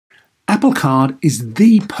Apple Card is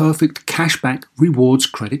the perfect cashback rewards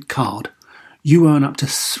credit card. You earn up to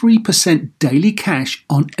 3% daily cash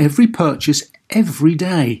on every purchase every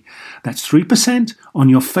day. That's 3% on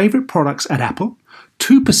your favorite products at Apple,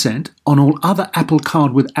 2% on all other Apple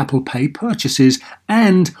Card with Apple Pay purchases,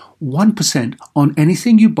 and 1% on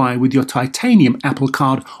anything you buy with your titanium Apple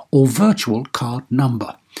Card or virtual card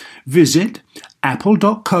number. Visit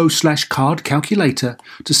apple.co/card calculator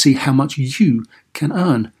to see how much you can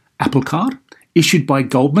earn. Apple Card, issued by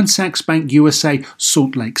Goldman Sachs Bank USA,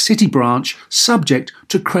 Salt Lake City branch, subject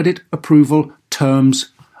to credit approval.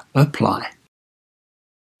 Terms apply.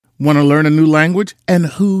 Want to learn a new language? And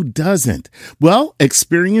who doesn't? Well,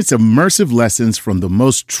 experience immersive lessons from the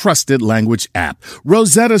most trusted language app,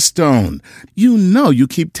 Rosetta Stone. You know you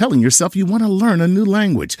keep telling yourself you want to learn a new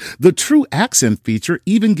language. The True Accent feature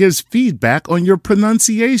even gives feedback on your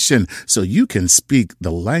pronunciation so you can speak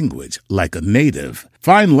the language like a native.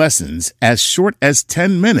 Find lessons as short as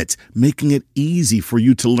 10 minutes, making it easy for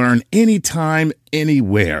you to learn anytime,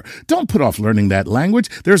 anywhere. Don't put off learning that language.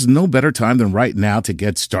 There's no better time than right now to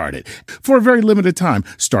get started. For a very limited time,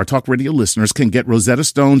 Star Talk Radio listeners can get Rosetta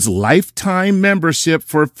Stone's lifetime membership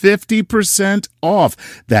for 50% off.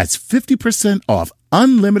 That's 50% off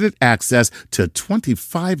unlimited access to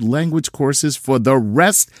 25 language courses for the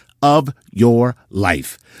rest of your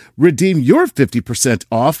life. Redeem your 50%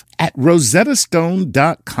 off at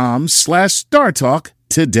rosettastone.com/StarTalk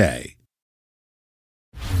today.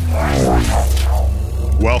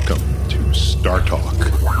 Welcome to Star Talk,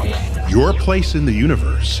 your place in the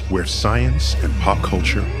universe where science and pop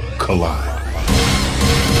culture collide.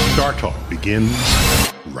 Star Talk begins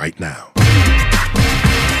right now.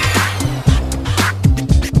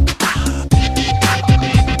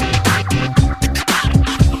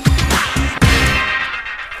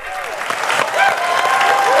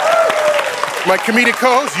 My comedic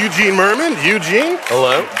co-host, Eugene Merman. Eugene.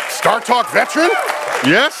 Hello. Star Talk veteran.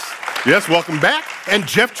 Yes, welcome back. And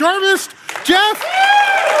Jeff Jarvis. Jeff!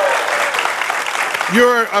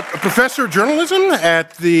 You're a professor of journalism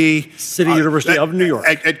at the City University of New York.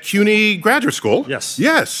 At CUNY Graduate School. Yes.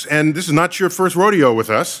 Yes, and this is not your first rodeo with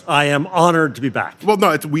us. I am honored to be back. Well,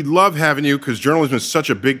 no, we love having you because journalism is such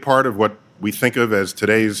a big part of what we think of as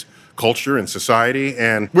today's culture and society.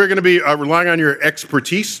 And we're going to be relying on your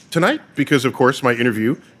expertise tonight because, of course, my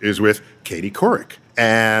interview is with Katie Couric.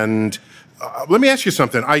 And let me ask you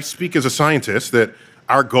something. I speak as a scientist that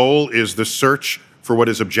our goal is the search for what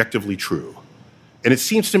is objectively true. And it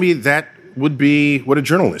seems to me that would be what a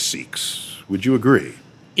journalist seeks. Would you agree?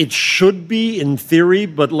 It should be in theory,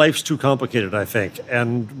 but life's too complicated, I think.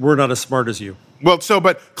 And we're not as smart as you. Well,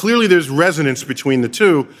 but clearly there's resonance between the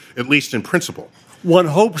two, at least in principle. One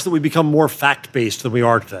hopes that we become more fact-based than we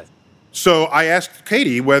are today. So I asked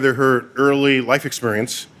Katie whether her early life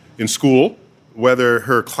experience in school, whether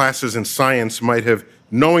her classes in science might have,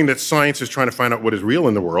 knowing that science is trying to find out what is real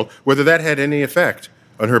in the world, whether that had any effect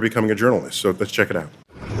on her becoming a journalist. So let's check it out.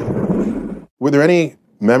 Were there any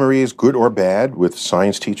memories, good or bad, with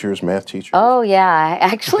science teachers, math teachers? Oh, yeah. I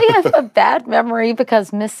actually have a bad memory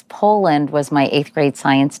because Miss Poland was my 8th grade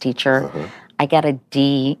science teacher. Uh-huh. I got a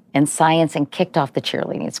D in science and kicked off the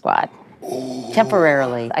cheerleading squad.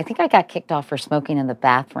 Temporarily. I think I got kicked off for smoking in the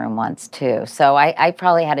bathroom once, too. So I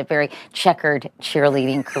probably had a very checkered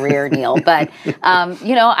cheerleading career, Neil. But,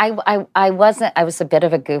 I was a bit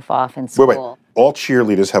of a goof off in school. Wait. All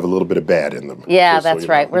cheerleaders have a little bit of bad in them. Yeah, that's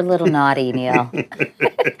right. We're a little naughty, Neil.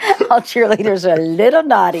 All cheerleaders are a little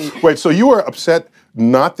naughty. Wait, so you were upset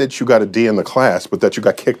not that you got a D in the class, but that you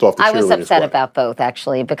got kicked off the cheerleading squad? I was upset about both,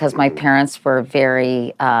 actually, because my parents were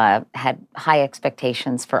had high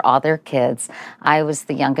expectations for all their kids. I was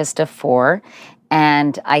the youngest of 4,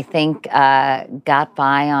 and I think got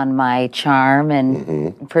by on my charm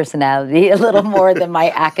and personality a little more than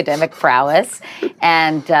my academic prowess.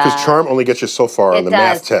 And because charm only gets you so far on the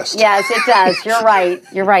math test. Yes, it does.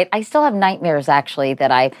 You're right. I still have nightmares, actually,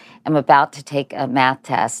 that I am about to take a math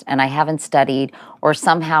test, and I haven't studied, or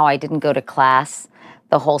somehow I didn't go to class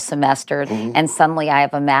the whole semester, and suddenly I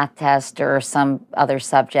have a math test or some other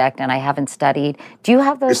subject, and I haven't studied. Do you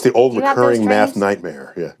have those? It's the old recurring math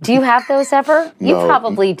nightmare, yeah. Do you have those ever? No, you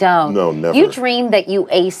probably don't. No, never. You dream that you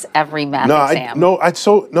ace every math exam.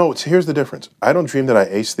 Here's the difference. I don't dream that I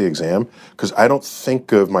ace the exam, because I don't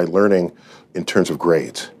think of my learning in terms of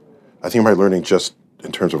grades. I think of my learning just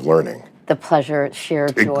in terms of learning. The pleasure, sheer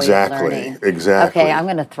joy of learning. Exactly. Okay, I'm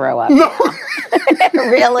going to throw up. No.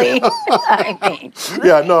 Really? I mean.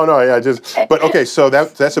 Yeah, but okay, so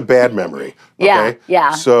that's a bad memory. Okay?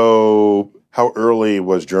 Yeah. So how early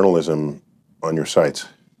was journalism on your sites?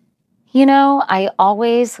 I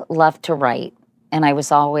always loved to write. and I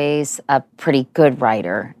was always a pretty good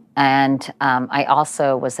writer. And I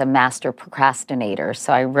also was a master procrastinator,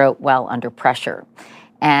 so I wrote well under pressure.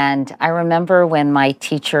 And I remember when my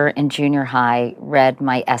teacher in junior high read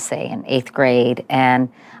my essay in 8th grade, and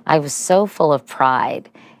I was so full of pride.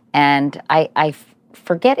 And I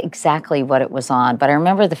forget exactly what it was on, but I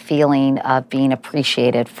remember the feeling of being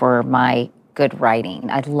appreciated for my good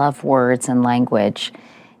writing. I love words and language.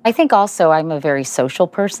 I think also I'm a very social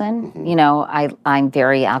person. You know, I'm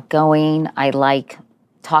very outgoing. I like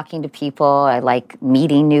talking to people. I like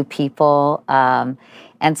meeting new people.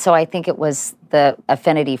 And so I think it was the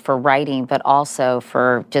affinity for writing, but also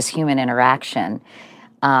for just human interaction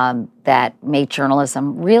that made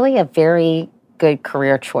journalism really a very good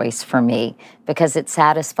career choice for me because it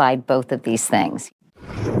satisfied both of these things.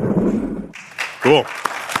 Cool.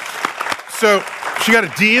 So she got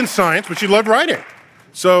a D in science, but she loved writing.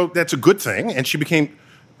 So that's a good thing. And she became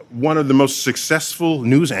one of the most successful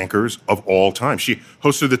news anchors of all time. She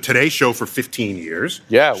hosted the Today Show for 15 years.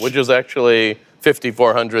 Yeah, which is actually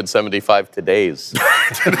 5,475 todays.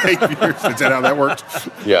 Today years. Is that how that worked?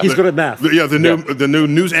 Yeah. He's good at math. The new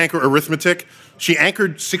news anchor arithmetic. She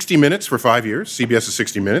anchored 60 Minutes for 5 years, CBS's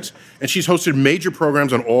 60 Minutes, and she's hosted major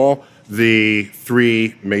programs on all the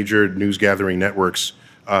 3 major news gathering networks,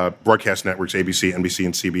 broadcast networks, ABC, NBC,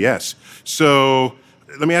 and CBS. So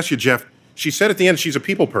let me ask you, Jeff, she said at the end she's a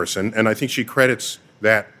people person, and I think she credits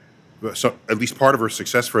that, so at least part of her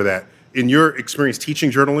success for that. In your experience teaching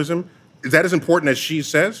journalism, is that as important as she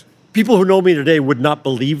says? People who know me today would not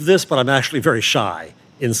believe this, but I'm actually very shy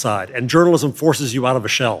inside. And journalism forces you out of a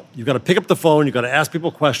shell. You've got to pick up the phone. You've got to ask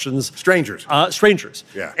people questions. Strangers. Strangers.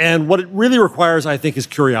 Yeah. And what it really requires, I think, is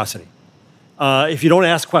curiosity. If you don't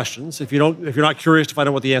ask questions, if you're not curious to find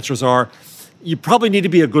out what the answers are, you probably need to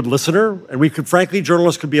be a good listener. And frankly,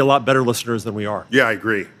 journalists could be a lot better listeners than we are. Yeah, I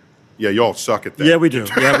agree. Yeah, you all suck at that. Yeah, we do.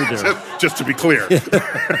 Yeah, we do. just to be clear.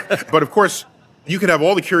 But of course, you could have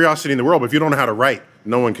all the curiosity in the world, but if you don't know how to write,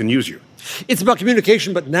 no one can use you. It's about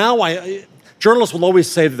communication, but now journalists will always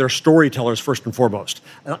say that they're storytellers first and foremost.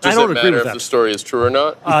 And Does I don't it agree matter with if that. the story is true or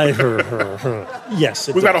not? Yes,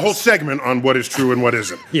 it We've got a does. whole segment on what is true and what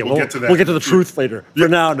isn't. Yeah, we'll get to that. We'll get to the truth later. For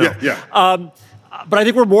now, no. Yeah. But I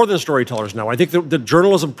think we're more than storytellers now. I think that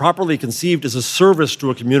journalism properly conceived is a service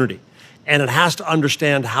to a community. And it has to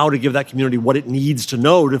understand how to give that community what it needs to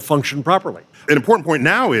know to function properly. An important point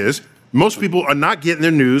now is most people are not getting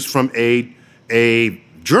their news from a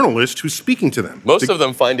journalist who's speaking to them. Most of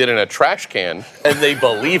them find it in a trash can, and they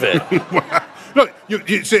believe it. No,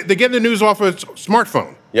 you say they get the news off a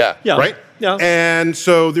smartphone. Yeah. Right? Yeah. And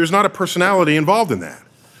so there's not a personality involved in that.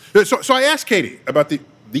 So I asked Katie about the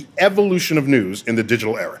evolution of news in the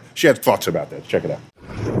digital era. She had thoughts about that. Check it out.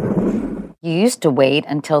 You used to wait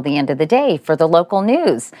until the end of the day for the local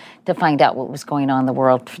news to find out what was going on in the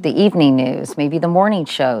world, the evening news, maybe the morning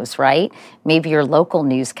shows, right? Maybe your local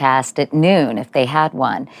newscast at noon if they had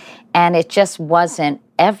one. And it just wasn't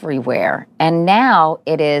everywhere. And now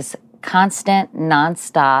it is constant,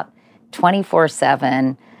 nonstop,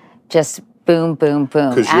 24/7, just boom, boom,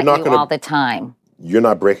 boom at you all the time. You're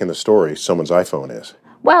not breaking the story. Someone's iPhone is.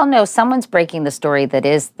 Well, no, someone's breaking the story that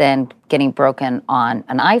is then getting broken on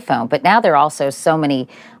an iPhone. But now there are also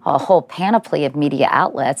a whole panoply of media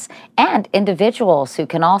outlets and individuals who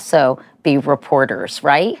can also be reporters,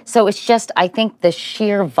 right? So it's just, I think, the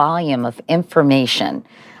sheer volume of information.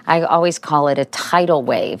 I always call it a tidal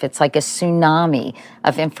wave. It's like a tsunami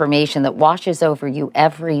of information that washes over you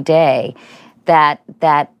every day that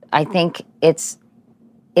I think it's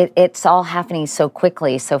all happening so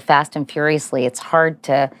quickly, so fast and furiously. It's hard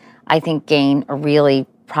to, I think, gain a really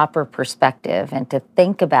proper perspective and to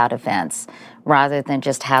think about events rather than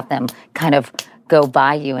just have them kind of go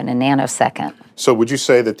by you in a nanosecond. So would you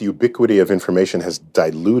say that the ubiquity of information has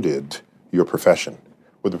diluted your profession,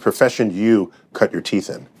 or the profession you cut your teeth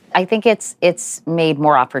in? I think it's made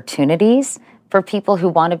more opportunities for people who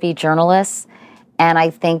want to be journalists, and I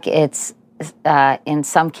think it's in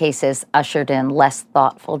some cases ushered in less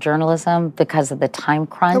thoughtful journalism because of the time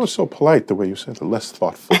crunch. That was so polite the way you said the less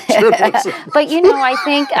thoughtful journalism. But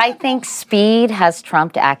I think speed has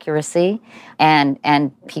trumped accuracy, and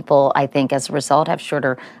people, I think, as a result, have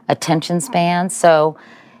shorter attention spans. So,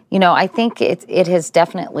 I think it has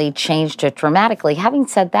definitely changed it dramatically. Having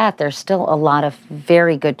said that, there's still a lot of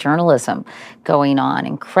very good journalism going on,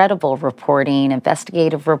 incredible reporting,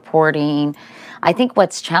 investigative reporting. I think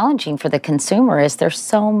what's challenging for the consumer is there's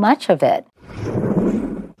so much of it.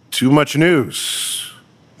 Too much news.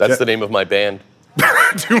 That's the name of my band.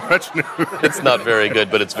 Too much news. It's not very good,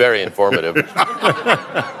 but it's very informative.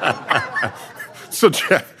 So,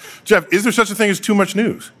 Jeff, is there such a thing as too much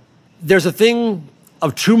news? There's a thing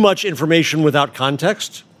of too much information without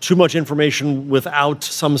context, too much information without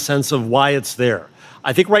some sense of why it's there.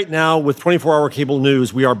 I think right now with 24-hour cable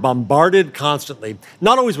news, we are bombarded constantly,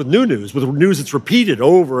 not always with new news, with news that's repeated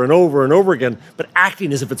over and over and over again, but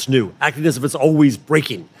acting as if it's new, acting as if it's always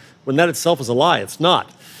breaking, when that itself is a lie. It's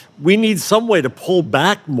not. We need some way to pull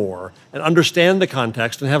back more and understand the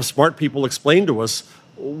context and have smart people explain to us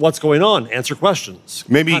what's going on, answer questions.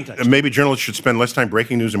 Maybe journalists should spend less time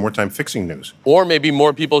breaking news and more time fixing news. Or maybe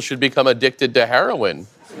more people should become addicted to heroin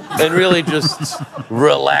and really just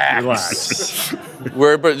relax.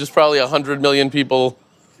 We're just probably 100 million people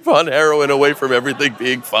on heroin away from everything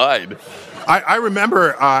being fine. I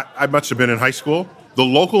remember, I must have been in high school, the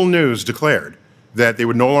local news declared that there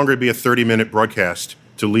would no longer be a 30-minute broadcast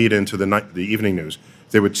to lead into the evening news.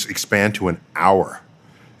 They would expand to an hour.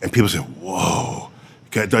 And people said, whoa,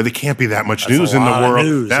 there can't be that much news in the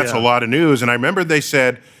world. That's a lot of news. And I remember they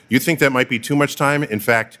said, you think that might be too much time? In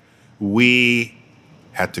fact, we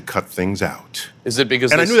had to cut things out. Is it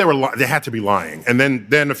because? And I knew they had to be lying. And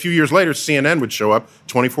then a few years later, CNN would show up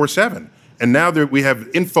 24/7. And now we have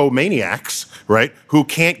infomaniacs, right, who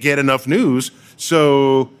can't get enough news.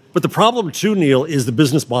 But the problem, too, Neil, is the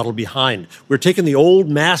business model behind. We're taking the old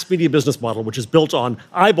mass media business model, which is built on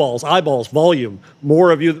eyeballs, volume,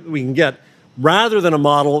 more of you that we can get, rather than a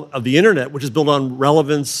model of the internet, which is built on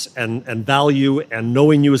relevance and value and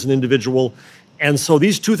knowing you as an individual. And so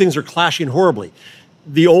these two things are clashing horribly.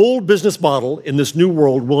 The old business model in this new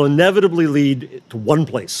world will inevitably lead to one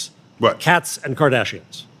place. What? Cats and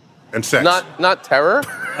Kardashians. And sex. Not terror.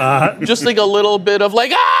 Just like a little bit of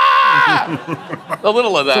like, a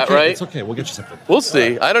little of that, right? It's okay. We'll get you something. We'll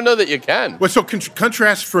see. I don't know that you can. Well, so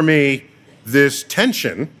contrast for me this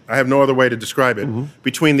tension, I have no other way to describe it,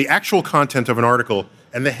 between the actual content of an article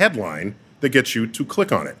and the headline that gets you to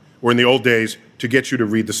click on it, or in the old days, to get you to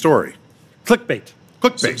read the story. Clickbait.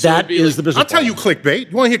 Clickbait. So that is the business I'll tell you clickbait.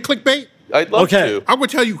 You want to hear clickbait? I'd love to. I would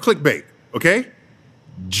tell you clickbait, okay?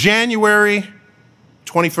 January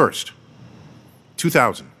 21st,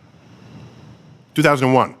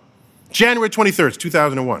 2001. January 23rd,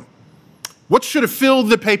 2001. What should have filled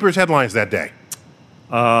the paper's headlines that day?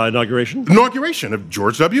 Inauguration? Inauguration of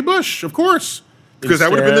George W. Bush, of course. Because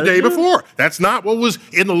that would have been the day before. That's not what was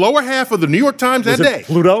in the lower half of the New York Times that day.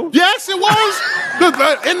 Pluto? Yes, it was.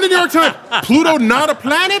 In the New York Times. Pluto not a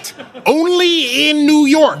planet? Only in New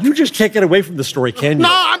York. You just can't get away from the story, can you?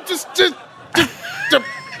 No, I'm just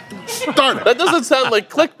started. That doesn't sound like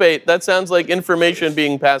clickbait. That sounds like information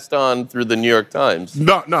being passed on through the New York Times.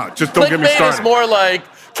 No, just don't get me started. Clickbait is more like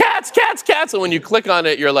cats. And when you click on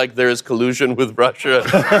it, you're like, there's collusion with Russia.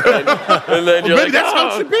 and then you're maybe that's how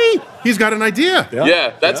it should be. He's got an idea.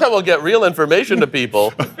 Yeah, that's how we'll get real information to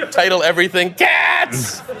people. Title everything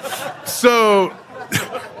cats. So...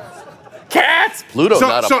 Cats. Pluto,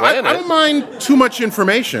 not a planet. I don't mind too much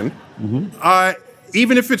information,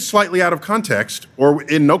 even if it's slightly out of context or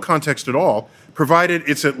in no context at all, provided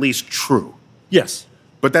it's at least true. Yes.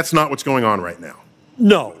 But that's not what's going on right now.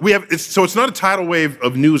 No. It's not a tidal wave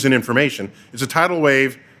of news and information. It's a tidal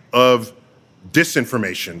wave of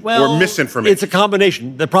disinformation or misinformation. It's a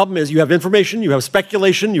combination. The problem is you have information, you have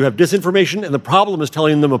speculation, you have disinformation, and the problem is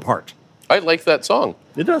telling them apart. I like that song.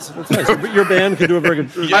 It does. It's nice. Your band could do a very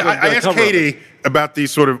good. I asked Katie about these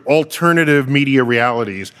sort of alternative media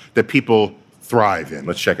realities that people thrive in.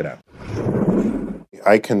 Let's check it out.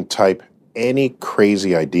 I can type any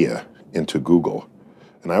crazy idea into Google,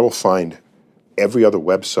 and I will find every other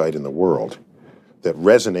website in the world that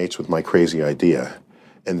resonates with my crazy idea.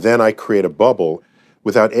 And then I create a bubble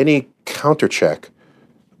without any countercheck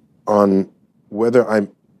on whether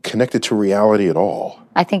I'm connected to reality at all.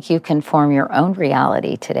 I think you can form your own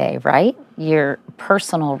reality today, right? Your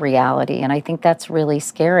personal reality. And I think that's really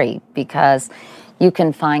scary because you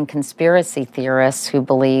can find conspiracy theorists who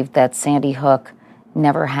believe that Sandy Hook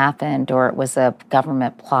never happened or it was a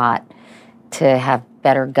government plot to have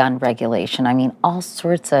better gun regulation. I mean, all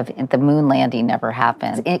sorts of, the moon landing never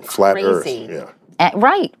happened. It's Flat crazy. Earth, yeah.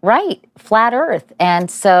 Right. Flat Earth.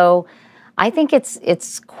 And so I think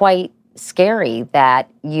it's quite scary that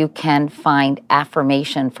you can find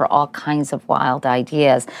affirmation for all kinds of wild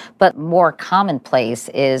ideas. But more commonplace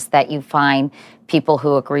is that you find people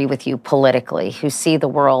who agree with you politically, who see the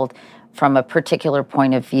world from a particular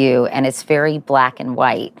point of view, and it's very black and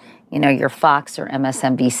white. You know, your Fox or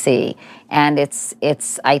MSNBC. And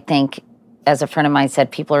it's I think, as a friend of mine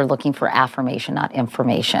said, people are looking for affirmation, not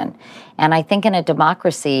information. And I think in a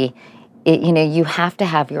democracy, you have to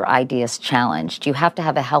have your ideas challenged. You have to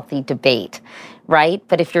have a healthy debate, right?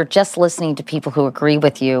 But if you're just listening to people who agree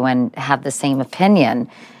with you and have the same opinion,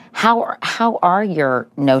 How are your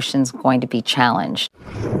notions going to be challenged?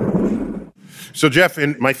 So, Jeff,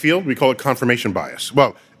 in my field, we call it confirmation bias.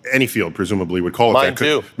 Well, any field presumably would call it Mine that.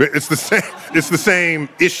 too. But it's the same. It's the same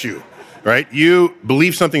issue, right? You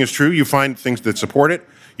believe something is true. You find things that support it.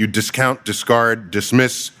 You discount, discard,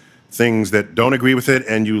 dismiss things that don't agree with it,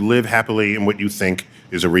 and you live happily in what you think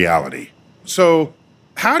is a reality. So,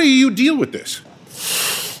 how do you deal with this?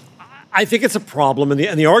 I think it's a problem, and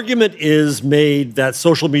the argument is made that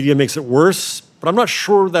social media makes it worse, but I'm not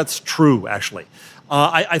sure that's true, actually.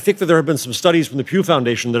 I think that there have been some studies from the Pew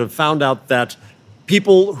Foundation that have found out that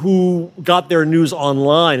people who got their news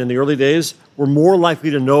online in the early days were more likely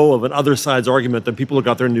to know of an other side's argument than people who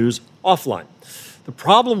got their news offline. The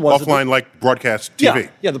problem was... Offline, like broadcast TV.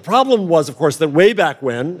 Yeah, the problem was, of course, that way back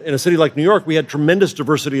when, in a city like New York, we had tremendous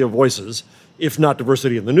diversity of voices, if not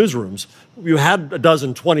diversity in the newsrooms. You had a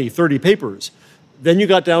dozen, 20, 30 papers. Then you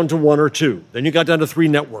got down to one or two. Then you got down to 3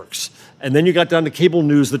 networks. And then you got down to cable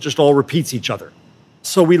news that just all repeats each other.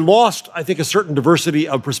 So we lost, I think, a certain diversity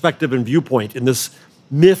of perspective and viewpoint in this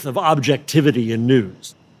myth of objectivity in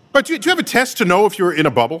news. But do you have a test to know if you're in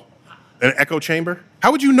a bubble, an echo chamber?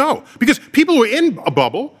 How would you know? Because people who are in a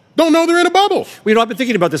bubble don't know they're in a bubble. Well, I've been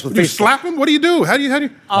thinking about this with You Facebook. slap them? What do you do? How do you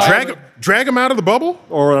drag them out of the bubble?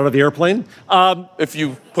 Or out of the airplane. If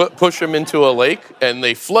you push them into a lake and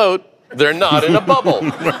they float, they're not in a bubble.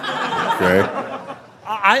 Okay.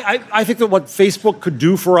 I think that what Facebook could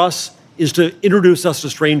do for us is to introduce us to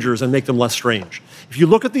strangers and make them less strange. If you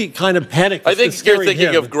look at the kind of panic I think you're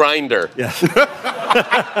thinking of Grindr. Yeah.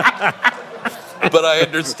 But I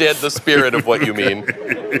understand the spirit of what you mean.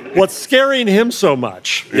 What's scaring him so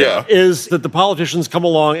much is that the politicians come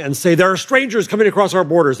along and say, there are strangers coming across our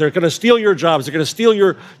borders. They're going to steal your jobs. They're going to steal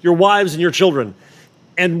your wives and your children.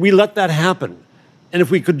 And we let that happen. And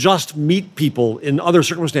if we could just meet people in other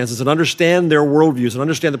circumstances and understand their worldviews and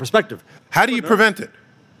understand the perspective. How do you prevent it?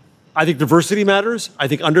 I think diversity matters. I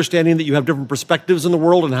think understanding that you have different perspectives in the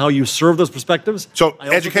world and how you serve those perspectives. So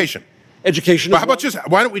education. Education. But how about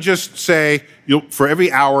why don't we just say, for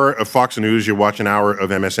every hour of Fox News, you watch an hour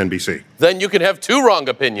of MSNBC? Then you can have 2 wrong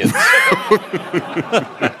opinions.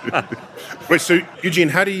 Wait, so Eugene,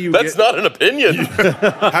 how do you That's not an opinion.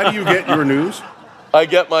 How do you get your news? I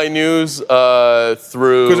get my news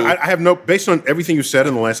through... Because I have based on everything you said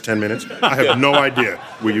in the last 10 minutes, I have no idea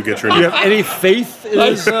where you get your news. Do you have any faith in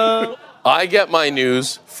this? I get my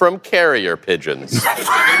news from carrier pigeons.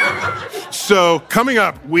 So, coming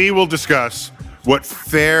up, we will discuss what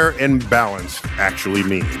fair and balanced actually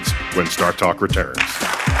means when Star Talk returns.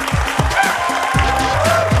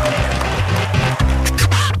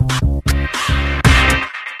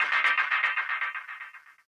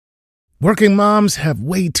 Working moms have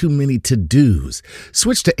way too many to-dos.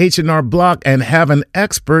 Switch to H&R Block and have an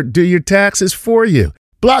expert do your taxes for you.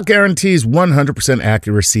 Block guarantees 100%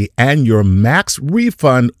 accuracy and your max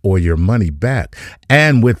refund or your money back.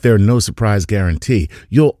 And with their no surprise guarantee,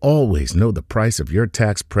 you'll always know the price of your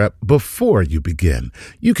tax prep before you begin.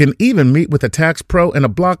 You can even meet with a tax pro in a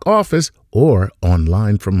Block office or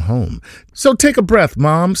online from home. So take a breath,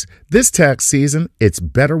 moms. This tax season, it's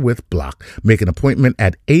better with Block. Make an appointment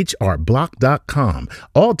at hrblock.com.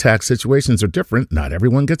 All tax situations are different. Not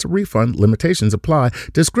everyone gets a refund. Limitations apply.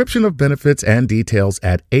 Description of benefits and details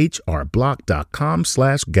at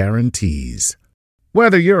hrblock.com/guarantees.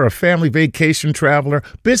 Whether you're a family vacation traveler,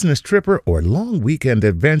 business tripper, or long weekend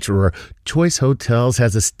adventurer, Choice Hotels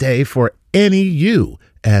has a stay for any you.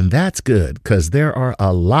 And that's good, because there are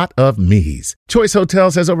a lot of me's. Choice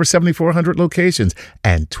Hotels has over 7,400 locations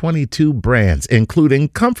and 22 brands, including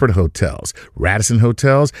Comfort Hotels, Radisson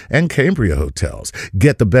Hotels, and Cambria Hotels.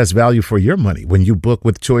 Get the best value for your money when you book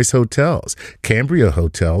with Choice Hotels. Cambria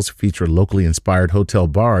Hotels feature locally inspired hotel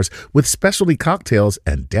bars with specialty cocktails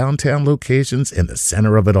and downtown locations in the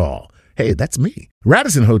center of it all. Hey, that's me.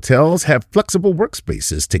 Radisson Hotels have flexible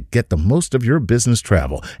workspaces to get the most of your business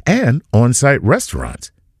travel and on-site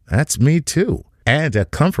restaurants. That's me too. And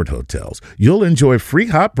at Comfort Hotels, you'll enjoy free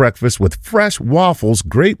hot breakfast with fresh waffles,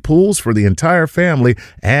 great pools for the entire family,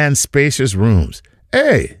 and spacious rooms.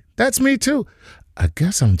 Hey, that's me too. I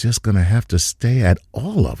guess I'm just going to have to stay at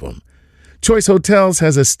all of them. Choice Hotels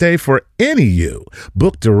has a stay for any you.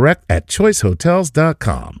 Book direct at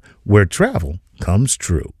choicehotels.com, where travel comes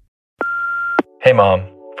true. Hey Mom,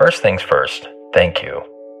 first things first, thank you.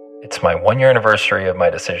 It's my 1-year anniversary of my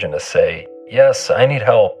decision to say, yes, I need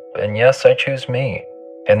help, and yes, I choose me.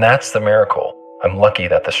 And that's the miracle. I'm lucky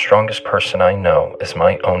that the strongest person I know is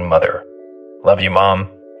my own mother. Love you, Mom.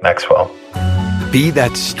 Maxwell. Be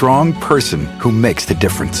that strong person who makes the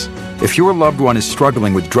difference. If your loved one is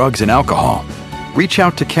struggling with drugs and alcohol, reach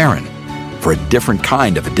out to Caron. for a different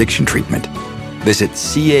kind of addiction treatment. Visit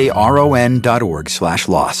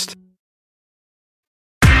caron.org/lost.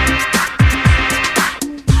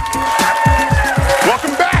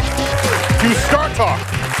 Welcome back to Star Talk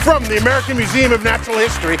from the American Museum of Natural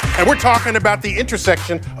History, and we're talking about the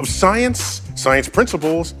intersection of science, science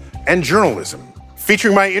principles, and journalism,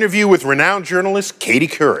 featuring my interview with renowned journalist Katie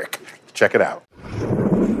Couric. Check it out.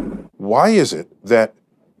 Why is it that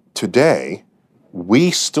today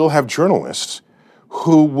we still have journalists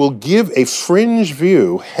who will give a fringe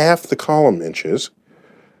view half the column inches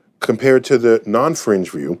compared to the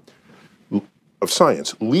non-fringe view of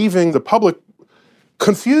science, leaving the public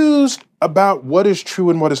confused about what is true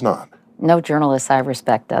and what is not? No journalist I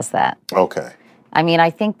respect does that. Okay. I mean, I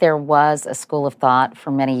think there was a school of thought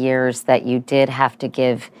for many years that you did have to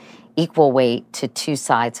give equal weight to two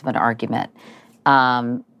sides of an argument.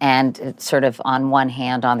 And it's sort of on one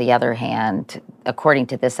hand, on the other hand, according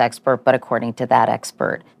to this expert, but according to that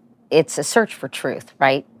expert. It's a search for truth,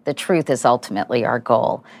 right? The truth is ultimately our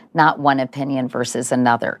goal, not one opinion versus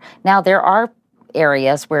another. Now, there are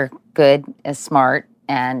areas where good, smart,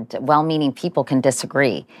 and well-meaning people can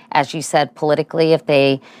disagree. As you said, politically, if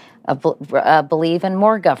they believe in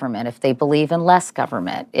more government, if they believe in less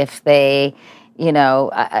government, if they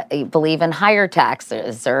believe in higher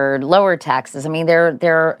taxes or lower taxes. I mean, there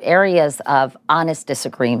are areas of honest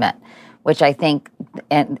disagreement, which I think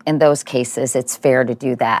in those cases it's fair to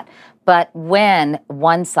do that. But when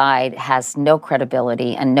one side has no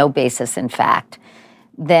credibility and no basis in fact,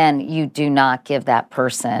 then you do not give that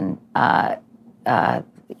person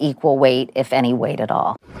equal weight, if any weight at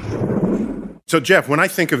all. So, Jeff, when I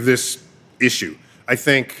think of this issue, I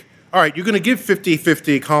think, all right, you're going to give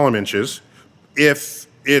 50-50 column inches if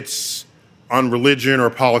it's on religion or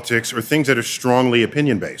politics or things that are strongly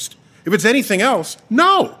opinion-based. If it's anything else,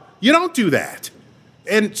 no, you don't do that.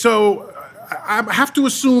 And so I have to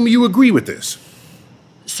assume you agree with this.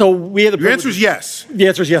 So we have the Your answer is yes. The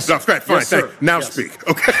answer is yes. No, fine, yes, thank you. Now yes. Speak.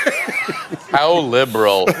 Okay. How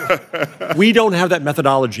liberal. We don't have that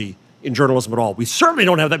methodology in journalism at all. We certainly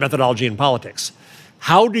don't have that methodology in politics.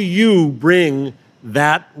 How do you bring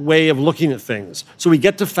that way of looking at things so we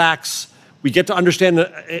get to facts, we get to understand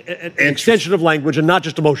an extension of language and not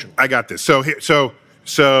just emotion? I got this. So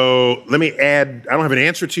let me add, I don't have an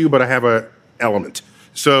answer to you, but I have an element.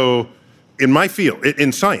 So in my field,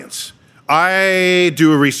 in science, I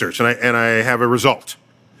do a research and I have a result.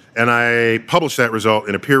 And I publish that result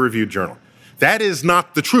in a peer-reviewed journal. That is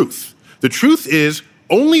not the truth. The truth is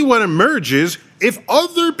only what emerges if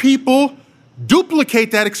other people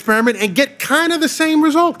duplicate that experiment and get kind of the same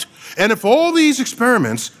result. And if all these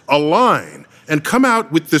experiments align and come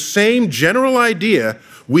out with the same general idea,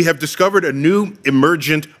 we have discovered a new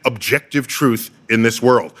emergent objective truth in this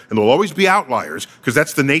world. And there'll always be outliers because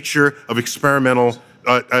that's the nature of experimental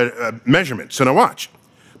measurement. So now watch.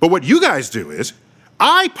 But what you guys do is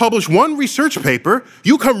I publish one research paper,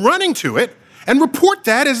 you come running to it and report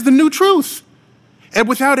that as the new truth. And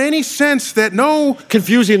without any sense that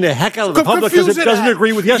confusing the heck out of the public because it doesn't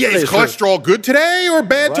agree with yesterday's. Is cholesterol good today or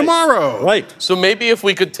bad tomorrow? Right. So maybe if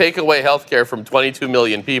we could take away healthcare from 22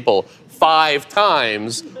 million people 5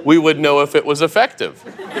 times, we would know if it was effective.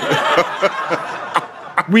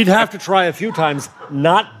 We'd have to try a few times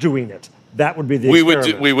not doing it. That would be the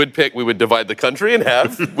experiment. We would divide the country in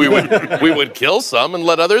half. We would kill some and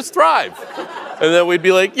let others thrive. And then we'd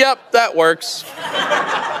be like, yep, that works.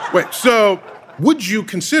 Wait, so would you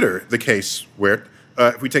consider the case where,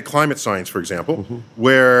 if we take climate science, for example,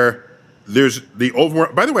 where there's the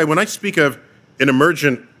overall, by the way, when I speak of an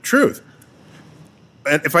emergent truth,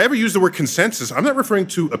 and if I ever use the word consensus, I'm not referring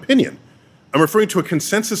to opinion. I'm referring to a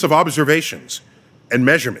consensus of observations and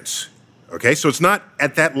measurements. Okay, so it's not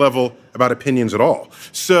at that level about opinions at all.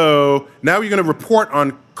 So now you're going to report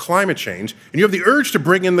on climate change, and you have the urge to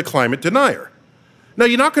bring in the climate denier. Now,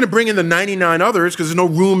 you're not going to bring in the 99 others because there's no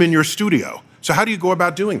room in your studio. So how do you go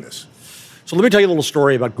about doing this? So let me tell you a little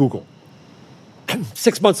story about Google.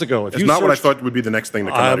 6 months ago, it's not what I thought would be the next thing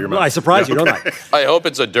to come out of your mouth. I surprise you, don't I? I hope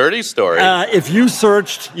it's a dirty story. If you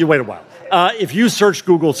searched, you wait a while. If you searched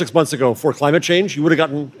Google 6 months ago for climate change, you would have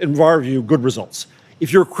gotten, in our view, good results.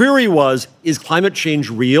 If your query was, is climate change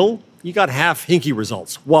real? You got half hinky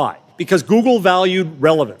results. Why? Because Google valued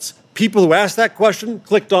relevance. People who asked that question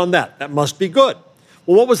clicked on that. That must be good.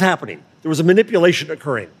 Well, what was happening? There was a manipulation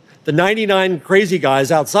occurring. The 99 crazy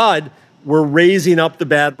guys outside were raising up the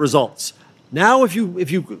bad results. Now, if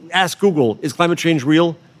you ask Google, is climate change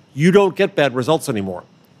real? You don't get bad results anymore.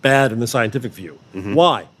 Bad in the scientific view.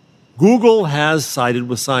 Why? Google has sided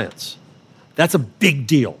with science. That's a big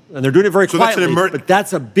deal. And they're doing it very quietly, but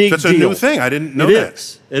that's a big deal. That's a new thing. I didn't know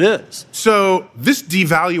that. It is. So this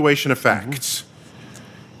devaluation of facts,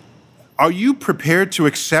 are you prepared to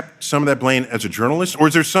accept some of that blame as a journalist? Or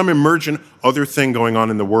is there some emergent other thing going on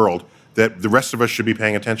in the world that the rest of us should be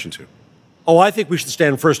paying attention to? Oh, I think we should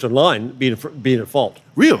stand first in line, being at fault.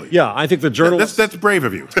 Really? Yeah, I think the journalists... That's brave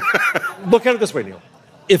of you. Look at it this way, Neil.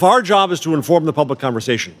 If our job is to inform the public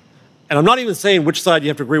conversation, and I'm not even saying which side you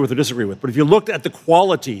have to agree with or disagree with, but if you looked at the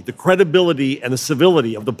quality, the credibility, and the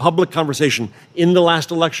civility of the public conversation in the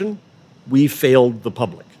last election, we failed the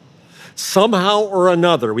public. Somehow or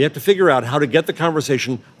another, we have to figure out how to get the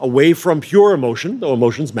conversation away from pure emotion, though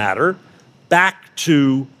emotions matter, back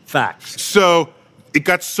to facts. So it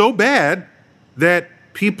got so bad that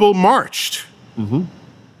people marched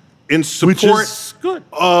in support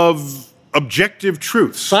of objective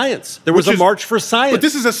truth. Science. There was a march for science. But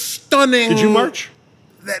this is a stunning... Did you march?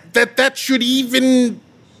 That should even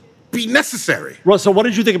be necessary. Well, so what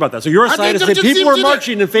did you think about that? So you're a scientist, and people were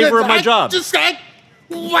marching in favor of my job.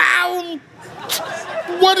 Wow.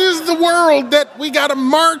 What is the world that we got to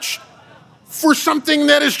march for something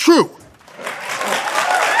that is true?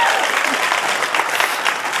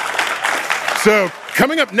 So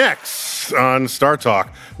coming up next on Star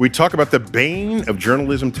Talk, we talk about the bane of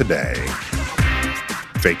journalism today.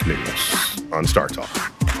 Fake news on Star Talk.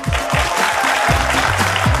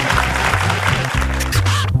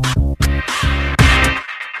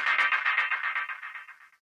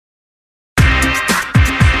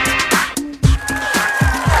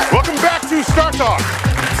 Welcome back to Star Talk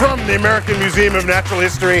from the American Museum of Natural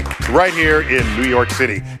History right here in New York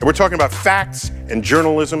City. And we're talking about facts and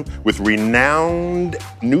journalism with renowned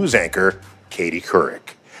news anchor Katie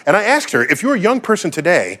Couric. And I asked her, if you're a young person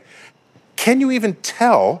today, can you even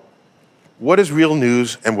tell what is real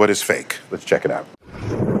news and what is fake? Let's check it out.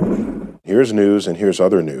 Here's news and here's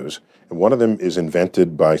other news. And one of them is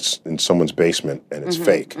invented in someone's basement and it's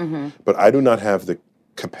fake. But I do not have the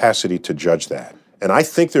capacity to judge that. And I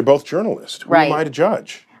think they're both journalists. Who am I to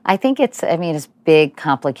judge? I think it's a big,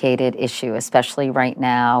 complicated issue, especially right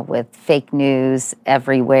now with fake news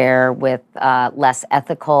everywhere, with less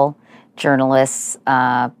ethical journalists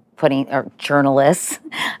journalists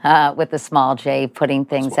with a small J putting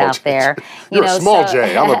things out there. You're a small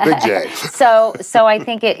J. I'm a big J. So I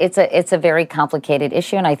think it's a very complicated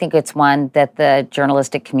issue, and I think it's one that the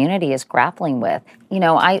journalistic community is grappling with.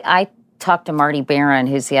 I talked to Marty Barron,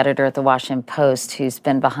 who's the editor at the Washington Post, who's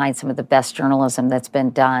been behind some of the best journalism that's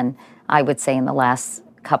been done, I would say, in the last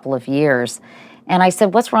couple of years. And I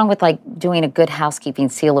said, what's wrong with doing a good housekeeping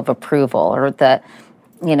seal of approval, or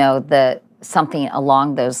the something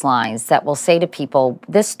along those lines that will say to people,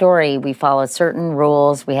 this story, we followed certain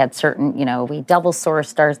rules, we had certain, we double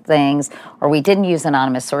sourced our things, or we didn't use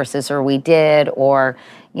anonymous sources, or we did, or,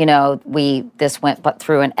 this went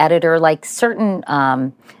through an editor, certain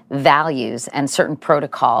values and certain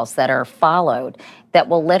protocols that are followed that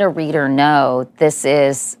will let a reader know this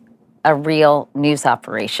is a real news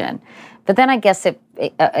operation. But then I guess it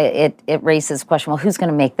raises the question, well, who's going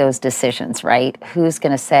to make those decisions, right? Who's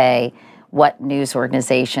going to say what news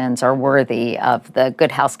organizations are worthy of the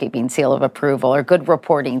good housekeeping seal of approval or good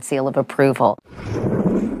reporting seal of approval?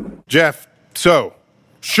 Jeff, so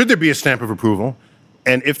should there be a stamp of approval?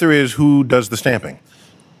 And if there is, who does the stamping?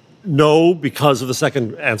 No, because of the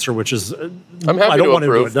second answer, which is I'm happy I don't to want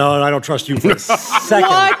approve. to do it. No, I don't trust you for a second.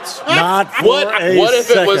 What? Not for What if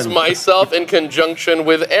second. it was myself in conjunction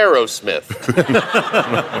with Aerosmith?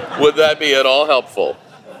 Would that be at all helpful?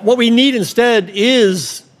 What we need instead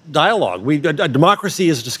is dialogue. A democracy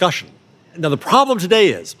is discussion. Now, the problem today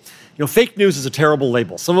is, fake news is a terrible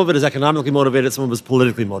label. Some of it is economically motivated, some of it is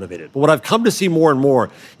politically motivated. But what I've come to see more and more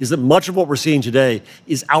is that much of what we're seeing today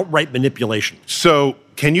is outright manipulation. So,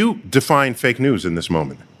 can you define fake news in this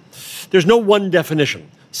moment? There's no one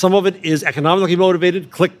definition. Some of it is economically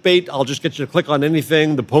motivated, clickbait. I'll just get you to click on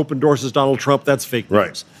anything. The Pope endorses Donald Trump. That's fake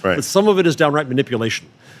news. Right. But some of it is downright manipulation.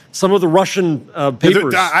 Some of the Russian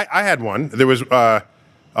papers. I had one. There was.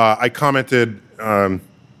 I commented on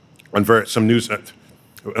some news. I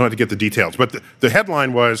don't have to get the details, but the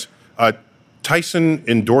headline was Tyson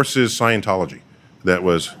endorses Scientology. That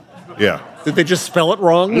was, yeah. Did they just spell it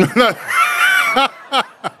wrong?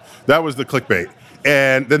 That was the clickbait.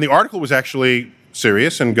 And then the article was actually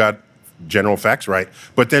serious and got general facts right,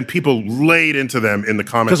 but then people laid into them in the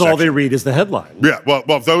comments because all they read is the headline. Yeah,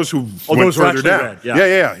 well, those who went further down.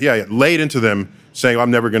 Yeah. Laid into them saying,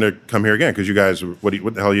 I'm never going to come here again because you guys, what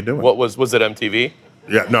the hell are you doing? What was it MTV?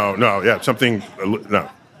 Yeah, no, something, no,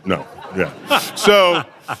 yeah. So,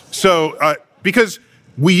 because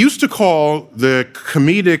We used to call the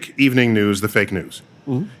comedic evening news the fake news.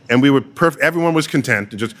 Mm-hmm. And we would everyone was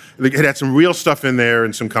content. It had some real stuff in there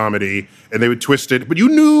and some comedy, and they would twist it. But you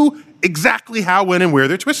knew exactly how, when, and where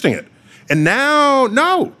they're twisting it. And now,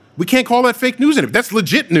 no. We can't call that fake news anymore. That's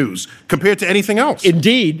legit news compared to anything else.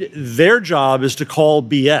 Indeed, their job is to call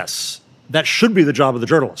BS. That should be the job of the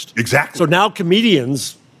journalist. Exactly. So now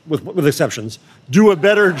comedians, with exceptions, do a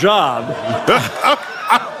better job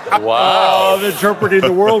of interpreting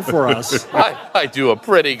the world for us. I do a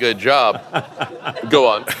pretty good job. Go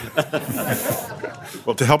on.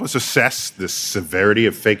 Well, to help us assess the severity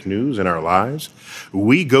of fake news in our lives,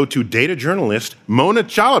 we go to data journalist Mona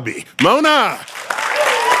Chalabi. Mona!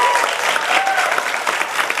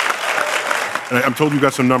 And I'm told you've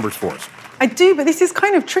got some numbers for us. I do, but this is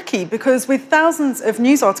kind of tricky because with thousands of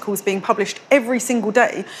news articles being published every single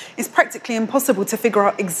day, it's practically impossible to figure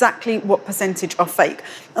out exactly what percentage are fake.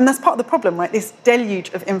 And that's part of the problem, right? This deluge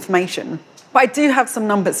of information. But I do have some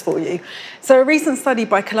numbers for you. So a recent study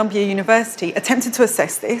by Columbia University attempted to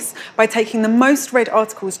assess this by taking the most read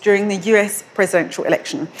articles during the US presidential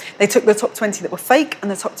election. They took the top 20 that were fake and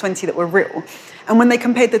the top 20 that were real. And when they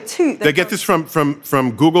compared the two... They get this from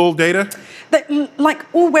Google data? Like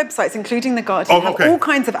all websites, including The Guardian, have all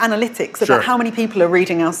kinds of analytics about how many people are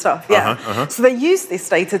reading our stuff. Yeah. So they used this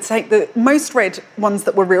data to take the most read ones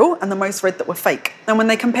that were real and the most read that were fake. And when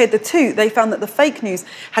they compared the two, they found that the fake news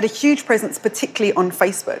had a huge presence, particularly on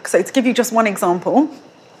Facebook. So to give you just one example,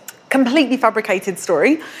 completely fabricated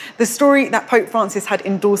story, the story that Pope Francis had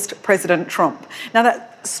endorsed President Trump. Now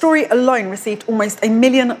that story alone received almost 1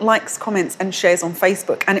 million likes, comments and shares on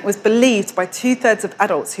Facebook, and it was believed by 2/3 of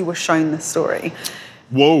adults who were shown the story.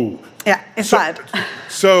 Whoa. Yeah, it's bad.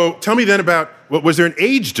 So tell me then about, was there an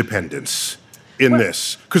age dependence in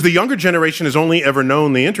this? Because the younger generation has only ever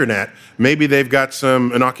known the internet. Maybe they've got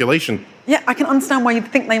some inoculation. Yeah, I can understand why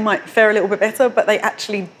you'd think they might fare a little bit better, but they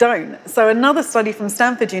actually don't. So another study from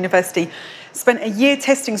Stanford University spent a year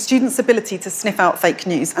testing students' ability to sniff out fake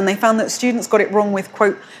news, and they found that students got it wrong with,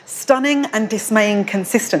 quote, stunning and dismaying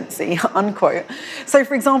consistency, unquote. So,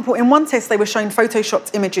 for example, in one test, they were shown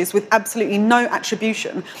photoshopped images with absolutely no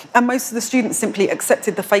attribution, and most of the students simply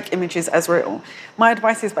accepted the fake images as real. My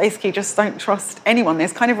advice is basically just don't trust anyone.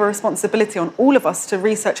 There's kind of a responsibility on all of us to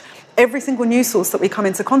research every single news source that we come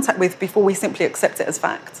into contact with before we simply accept it as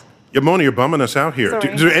fact. Yeah, Mona, you're bumming us out here.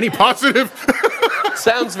 Is there any positive?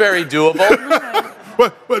 Sounds very doable.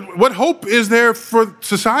 What hope is there for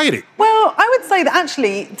society? Well, I would say that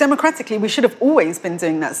actually, democratically, we should have always been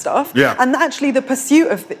doing that stuff. Yeah. And actually, the pursuit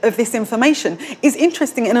of this information is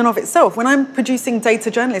interesting in and of itself. When I'm producing data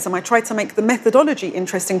journalism, I try to make the methodology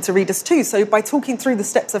interesting to readers too. So by talking through the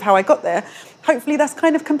steps of how I got there, hopefully that's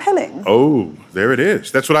kind of compelling. Oh, there it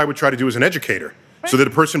is. That's what I would try to do as an educator. So that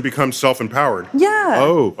a person becomes self-empowered. Yeah.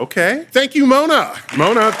 Oh, okay. Thank you, Mona.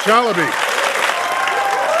 Mona Chalabi.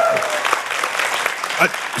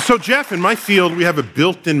 So, Jeff, in my field, we have a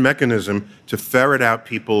built-in mechanism to ferret out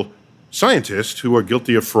scientists who are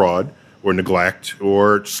guilty of fraud or neglect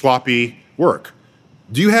or sloppy work.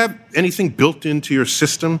 Do you have anything built into your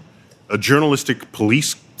system, a journalistic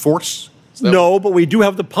police force? No, but we do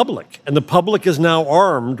have the public. And the public is now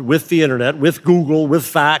armed with the internet, with Google, with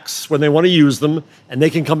facts when they want to use them, and they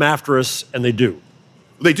can come after us, and they do.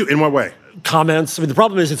 They do? In what way? Comments. I mean, the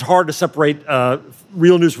problem is it's hard to separate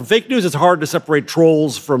real news from fake news. It's hard to separate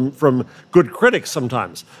trolls from good critics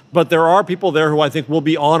sometimes. But there are people there who I think will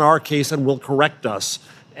be on our case and will correct us.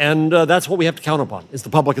 And that's what we have to count upon, is the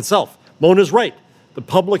public itself. Mona's right. The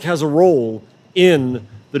public has a role in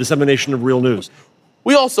the dissemination of real news.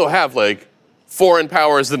 We also have, foreign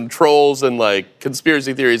powers and trolls and,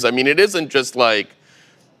 conspiracy theories. I mean, it isn't just,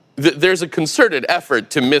 there's a concerted effort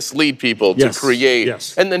to mislead people, to create.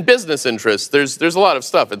 Yes. And then business interests. There's a lot of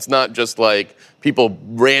stuff. It's not just, people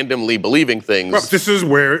randomly believing things. Well, this is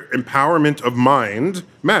where empowerment of mind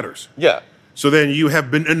matters. Yeah. So then you have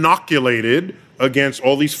been inoculated against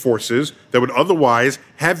all these forces that would otherwise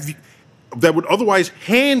hand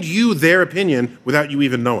you their opinion without you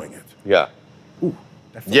even knowing it. Yeah. Ooh.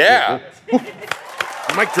 Yeah.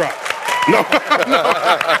 Mic drop. No.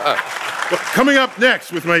 Well, coming up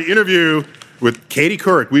next with my interview with Katie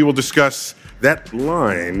Couric, we will discuss that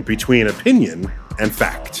line between opinion and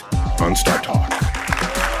fact on Star Talk.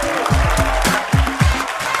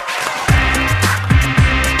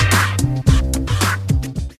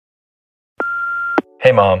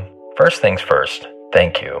 Hey, Mom. First things first,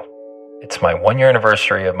 thank you. It's my 1-year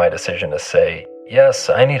anniversary of my decision to say, yes,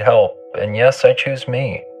 I need help, and yes, I choose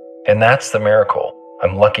me. And that's the miracle.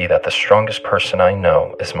 I'm lucky that the strongest person I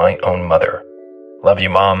know is my own mother. Love you,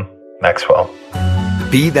 Mom. Maxwell.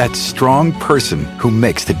 Be that strong person who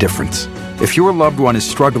makes the difference. If your loved one is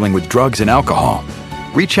struggling with drugs and alcohol,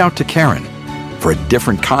 reach out to Caron for a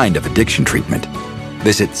different kind of addiction treatment.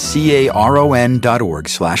 Visit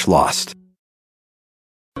caron.org/lost.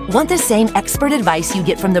 Want the same expert advice you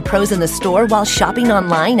get from the pros in the store while shopping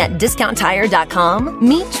online at DiscountTire.com?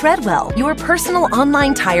 Meet Treadwell, your personal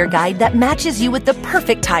online tire guide that matches you with the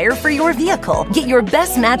perfect tire for your vehicle. Get your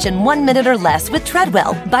best match in 1 minute or less with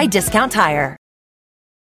Treadwell by Discount Tire.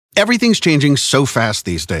 Everything's changing so fast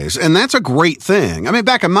these days, and that's a great thing. I mean,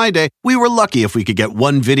 back in my day, we were lucky if we could get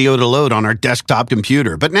one video to load on our desktop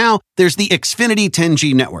computer. But now, there's the Xfinity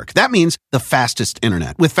 10G network. That means the fastest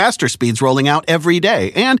internet, with faster speeds rolling out every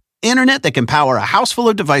day, and internet that can power a house full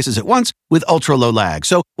of devices at once with ultra-low lag.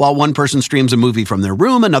 So while one person streams a movie from their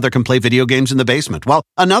room, another can play video games in the basement, while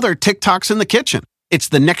another TikToks in the kitchen. It's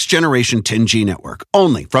the next generation 10G network,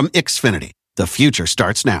 only from Xfinity. The future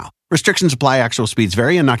starts now. Restrictions apply. Actual speeds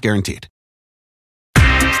vary and not guaranteed.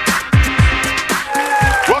 Welcome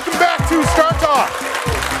back to Star Talk.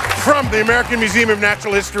 From the American Museum of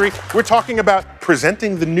Natural History, we're talking about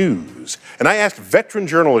presenting the news. And I asked veteran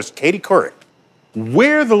journalist Katie Couric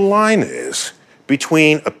where the line is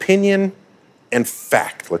between opinion and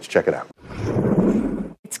fact. Let's check it out.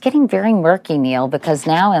 It's getting very murky, Neil, because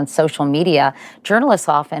now on social media, journalists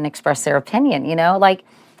often express their opinion,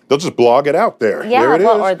 They'll just blog it out there. Yeah, there it is.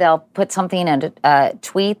 Or they'll put something in a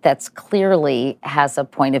tweet that's clearly has a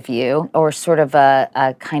point of view or sort of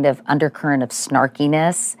a kind of undercurrent of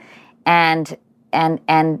snarkiness. And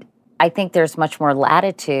I think there's much more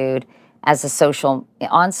latitude as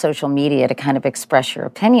on social media to kind of express your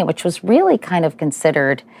opinion, which was really kind of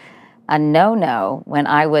considered a no-no when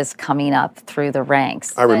I was coming up through the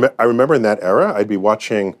ranks. I remember in that era, I'd be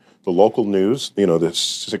watching the local news, the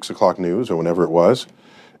 6 o'clock news or whenever it was.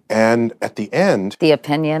 And at the end... The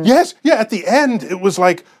opinion? Yes. Yeah, at the end, it was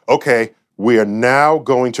like, okay, we are now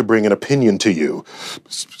going to bring an opinion to you.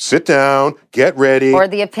 Sit down, get ready. Or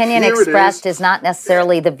the opinion expressed is not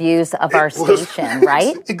necessarily the views of our station,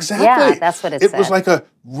 right? Exactly. Yeah, that's what it said. It was like a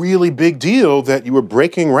really big deal that you were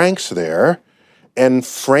breaking ranks there and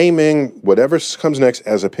framing whatever comes next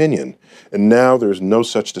as opinion. And now there's no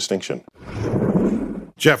such distinction.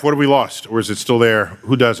 Jeff, what have we lost? Or is it still there?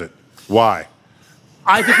 Who does it? Why?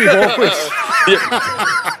 I think we've always...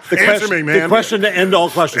 Answer me, man. The question to end all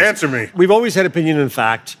questions. Answer me. We've always had opinion and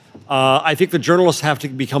fact. I think the journalists have to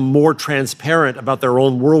become more transparent about their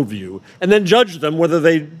own worldview and then judge them whether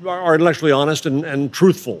they are intellectually honest and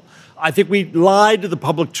truthful. I think we lied to the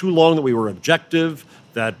public too long that we were objective,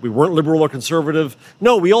 that we weren't liberal or conservative.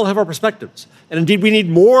 No, we all have our perspectives. And indeed, we need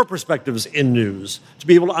more perspectives in news to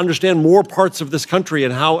be able to understand more parts of this country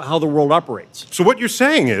and how the world operates. So what you're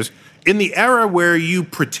saying is, in the era where you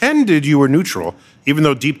pretended you were neutral, even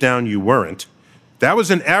though deep down you weren't, that was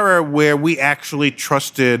an era where we actually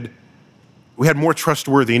we had more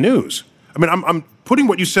trustworthy news. I mean, I'm putting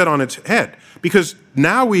what you said on its head, because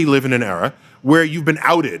now we live in an era where you've been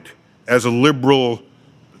outed as a liberal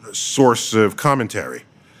source of commentary.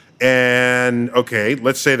 And, okay,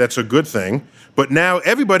 let's say that's a good thing. But now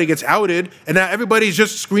everybody gets outed, and now everybody's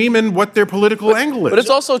just screaming what their political angle is. But it's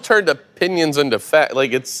also turned opinions into fact.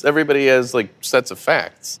 Everybody has sets of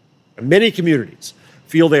facts. Many communities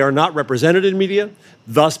feel they are not represented in media,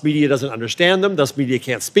 thus media doesn't understand them, thus media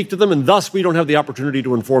can't speak to them, and thus we don't have the opportunity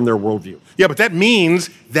to inform their worldview. Yeah, but that means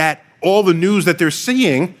that all the news that they're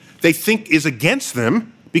seeing, they think is against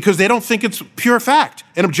them because they don't think it's pure fact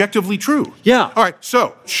and objectively true. Yeah. All right,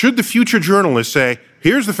 so should the future journalists say,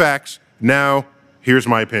 here's the facts, now here's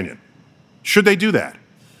my opinion? Should they do that?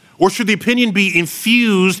 Or should the opinion be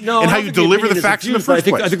infused in how you deliver the facts in the first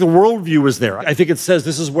place? I think the worldview is there. I think it says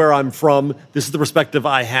this is where I'm from, this is the perspective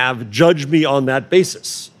I have, judge me on that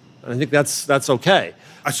basis. And I think that's okay.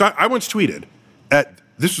 I once tweeted,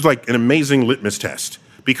 this was like an amazing litmus test,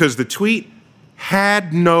 because the tweet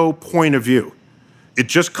had no point of view. It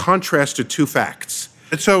just contrasted two facts.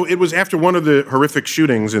 And so it was after one of the horrific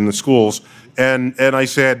shootings in the schools, and I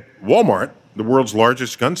said, Walmart, the world's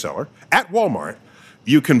largest gun seller, at Walmart,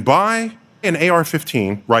 you can buy an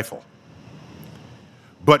AR-15 rifle,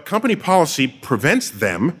 but company policy prevents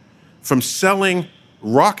them from selling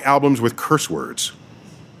rock albums with curse words.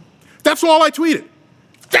 That's all I tweeted.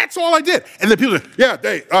 That's all I did. And then people said, yeah,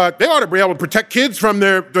 they ought to be able to protect kids from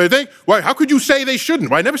their thing. Why? How could you say they shouldn't?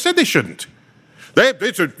 Well, I never said they shouldn't.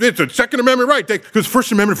 It's a Second Amendment right. Because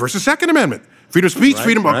First Amendment versus Second Amendment. Freedom of speech,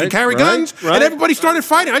 freedom to carry guns. And everybody started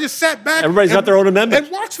fighting. I just sat back. Everybody's got their own amendment.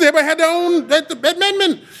 And watched them. I had their own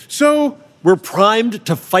amendment. So We're primed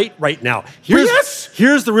to fight right now.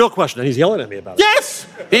 Here's the real question, and he's yelling at me about it. Yes!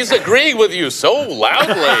 He's agreeing with you so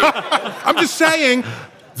loudly. I'm just saying,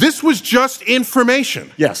 this was just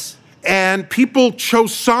information. Yes. And people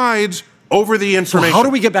chose sides over the information. So how do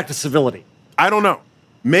we get back to civility? I don't know.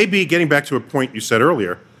 Maybe getting back to a point you said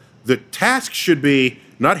earlier, the task should be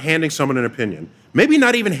not handing someone an opinion, maybe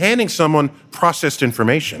not even handing someone processed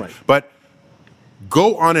information, but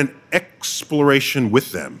go on an exploration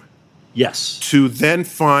with them. Yes. To then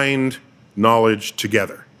find knowledge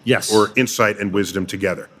together. Yes. Or insight and wisdom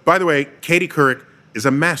together. By the way, Katie Couric is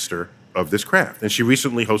a master of this craft, and she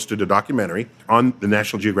recently hosted a documentary on the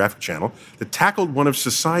National Geographic Channel that tackled one of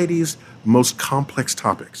society's most complex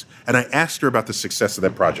topics. And I asked her about the success of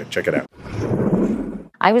that project. Check it out.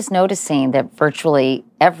 I was noticing that virtually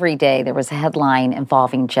every day there was a headline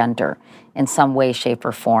involving gender in some way, shape,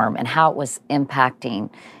 or form, and how it was impacting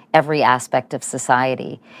every aspect of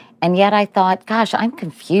society. And yet I thought, gosh, I'm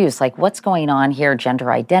confused. Like, what's going on here?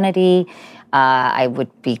 Gender identity. I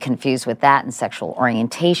would be confused with that, and sexual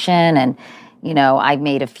orientation. And, you know, I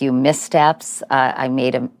made a few missteps. I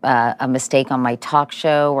made a mistake on my talk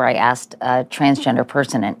show where I asked a transgender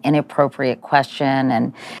person an inappropriate question,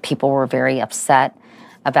 and people were very upset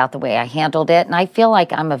about the way I handled it. And I feel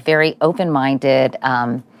like I'm a very open-minded,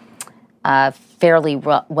 fairly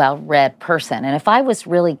well-read person. And if I was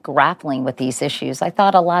really grappling with these issues, I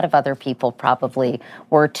thought a lot of other people probably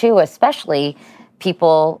were too, especially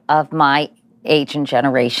people of my age and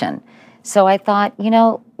generation. So I thought, you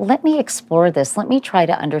know, let me explore this. Let me try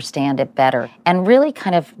to understand it better and really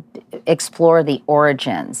kind of explore the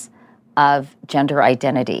origins of gender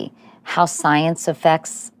identity, how science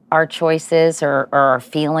affects our choices or our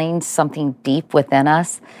feelings, something deep within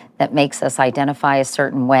us that makes us identify a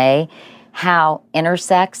certain way, how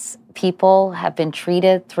intersex people have been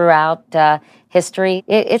treated throughout history.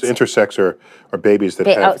 So intersex are babies that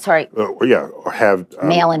have... have...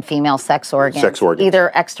 male and female sex organs.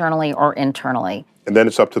 Either externally or internally. And then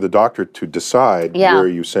it's up to the doctor to decide where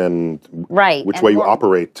you send... Which way you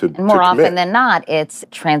operate to and more often than not, it's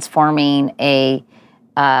transforming a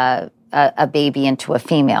baby into a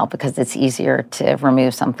female because it's easier to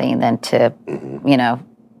remove something than to, you know,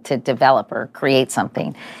 to develop or create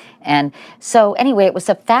something. And so anyway, it was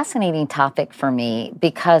a fascinating topic for me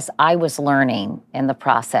because I was learning in the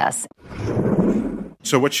process.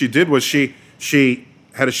 So what she did was she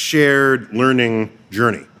had a shared learning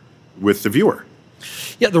journey with the viewer.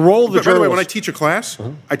 Yeah, the role of the journalist... By the way, when I teach a class,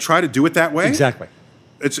 I try to do it that way. Exactly.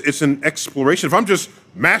 It's an exploration. If I'm just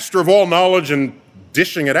master of all knowledge and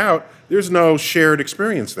dishing it out, there's no shared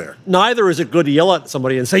experience there. Neither is it good to yell at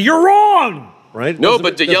somebody and say, "You're wrong!" Right? No,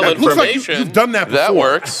 but to yell information, you've done that before. That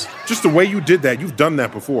works. Just the way you did that, you've done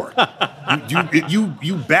that before.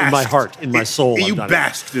 you basked. In my heart, in my soul. You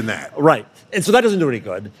basked in that. Right. And so that doesn't do any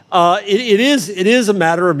good. It is a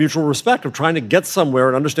matter of mutual respect, of trying to get somewhere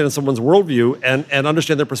and understand someone's worldview and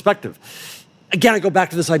understand their perspective. Again, I go back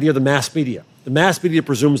to this idea of the mass media. The mass media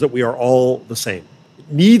presumes that we are all the same. It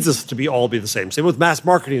needs us to all be the same. Same with mass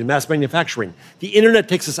marketing and mass manufacturing. The internet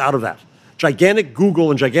takes us out of that. Gigantic Google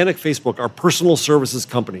and gigantic Facebook are personal services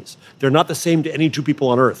companies. They're not the same to any two people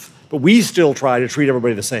on Earth. But we still try to treat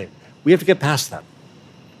everybody the same. We have to get past that.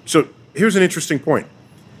 So here's an interesting point.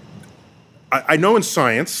 I know in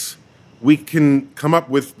science, we can come up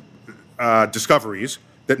with discoveries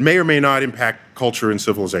that may or may not impact culture and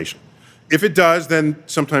civilization. If it does, then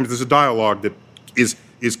sometimes there's a dialogue that is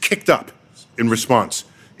kicked up in response.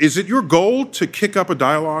 Is it your goal to kick up a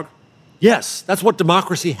dialogue? Yes, that's what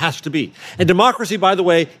democracy has to be. And democracy, by the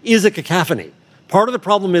way, is a cacophony. Part of the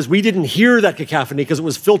problem is we didn't hear that cacophony because it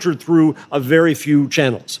was filtered through a very few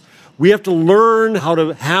channels. We have to learn how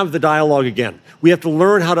to have the dialogue again. We have to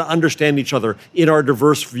learn how to understand each other in our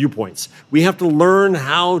diverse viewpoints. We have to learn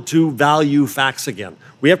how to value facts again.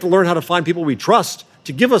 We have to learn how to find people we trust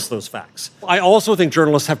to give us those facts. I also think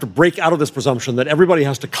journalists have to break out of this presumption that everybody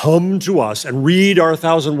has to come to us and read our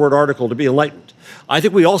 1,000-word article to be enlightened. I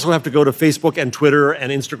think we also have to go to Facebook and Twitter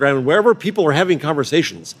and Instagram and wherever people are having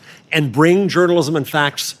conversations and bring journalism and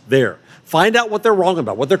facts there. Find out what they're wrong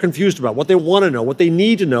about, what they're confused about, what they want to know, what they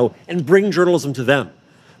need to know, and bring journalism to them.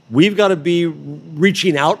 We've got to be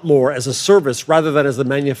reaching out more as a service rather than as the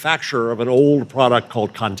manufacturer of an old product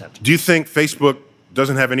called content. Do you think Facebook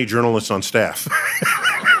doesn't have any journalists on staff?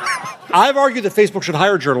 I've argued that Facebook should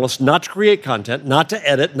hire journalists not to create content, not to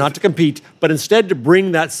edit, not to compete, but instead to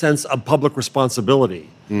bring that sense of public responsibility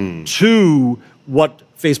to what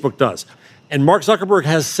Facebook does. And Mark Zuckerberg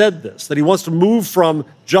has said this, that he wants to move from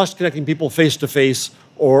just connecting people face-to-face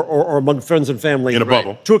or among friends and family. In a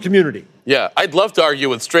bubble. To a community. Yeah, I'd love to argue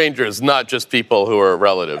with strangers, not just people who are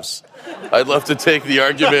relatives. I'd love to take the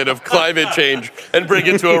argument of climate change and bring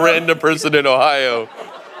it to a random person in Ohio.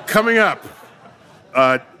 Coming up,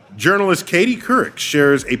 journalist Katie Couric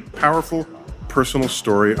shares a powerful personal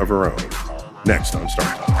story of her own. Next on Star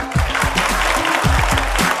Talk.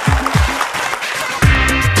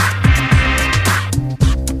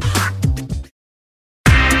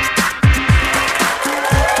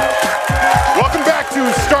 Welcome back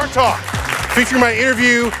to Star Talk, featuring my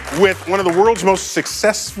interview with one of the world's most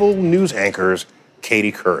successful news anchors,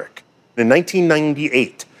 Katie Couric. In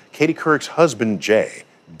 1998, Katie Couric's husband, Jay,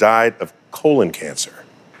 died of colon cancer.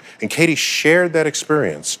 And Katie shared that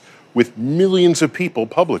experience with millions of people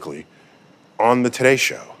publicly on the Today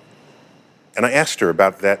Show. And I asked her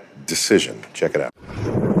about that decision. Check it out.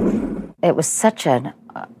 It was such a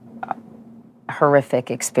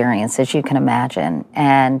horrific experience, as you can imagine.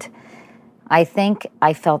 And I think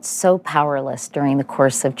I felt so powerless during the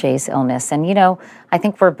course of Jay's illness. And, I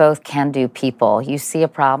think we're both can-do people. You see a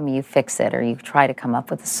problem, you fix it, or you try to come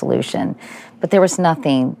up with a solution. But there was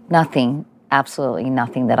nothing, absolutely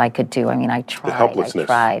nothing that I could do. I mean, I tried. The helplessness. I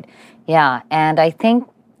tried. Yeah, and I think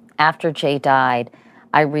after Jay died,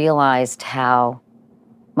 I realized how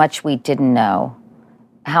much we didn't know,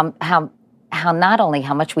 how not only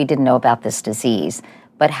how much we didn't know about this disease,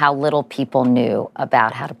 but how little people knew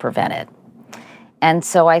about how to prevent it. And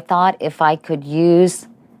so I thought if I could use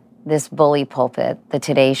this bully pulpit, the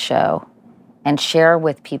Today Show, and share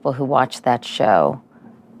with people who watch that show,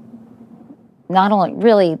 not only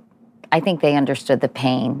really, I think they understood the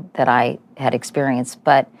pain that I had experienced,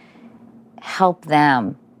 but help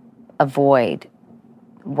them avoid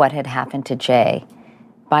what had happened to Jay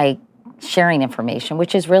by sharing information,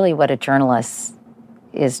 which is really what a journalist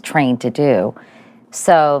is trained to do.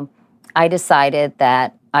 So I decided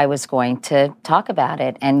that I was going to talk about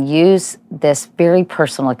it and use this very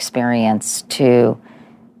personal experience to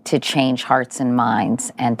change hearts and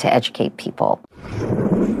minds and to educate people.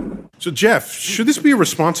 So, Jeff, should this be a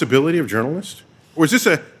responsibility of journalists? Or is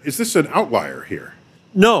this an outlier here?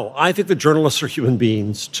 No, I think that journalists are human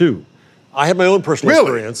beings, too. I had my own personal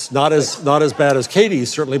experience, not as bad as Katie's,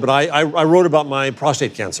 certainly, but I wrote about my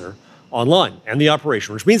prostate cancer online and the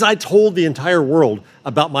operation, which means I told the entire world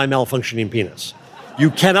about my malfunctioning penis. You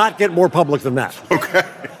cannot get more public than that. Okay.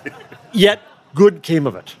 Yet, good came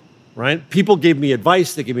of it, right? People gave me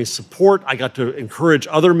advice. They gave me support. I got to encourage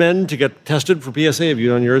other men to get tested for PSA. Have you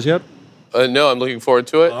done yours yet? No, I'm looking forward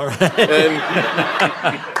to it. All right.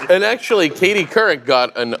 And actually, Katie Couric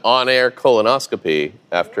got an on-air colonoscopy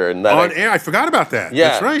after. And that on-air? I forgot about that. Yeah.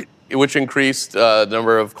 That's right. Which increased the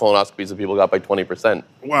number of colonoscopies that people got by 20%.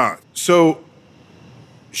 Wow. So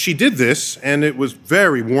she did this, and it was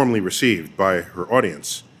very warmly received by her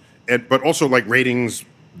audience. But also, ratings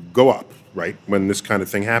go up, right, when this kind of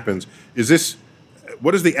thing happens.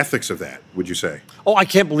 What is the ethics of that, would you say? Oh, I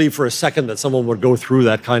can't believe for a second that someone would go through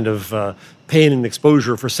that kind of pain and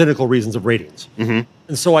exposure for cynical reasons of ratings. Mm-hmm.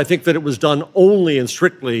 And so I think that it was done only and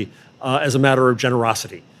strictly as a matter of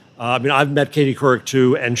generosity. I've met Katie Couric,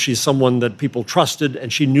 too, and she's someone that people trusted,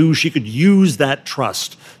 and she knew she could use that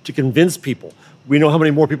trust to convince people. We know how many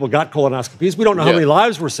more people got colonoscopies. We don't know how many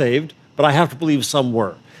lives were saved, but I have to believe some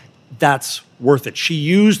were. That's worth it. She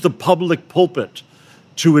used the public pulpit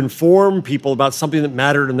to inform people about something that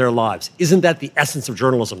mattered in their lives. Isn't that the essence of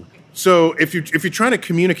journalism? So if you're trying to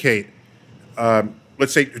communicate,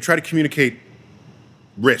 let's say you try to communicate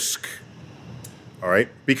risk, all right,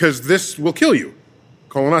 because this will kill you,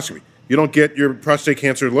 colonoscopy. You don't get your prostate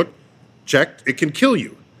cancer checked, it can kill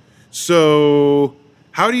you. So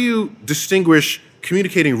how do you distinguish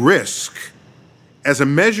communicating risk as a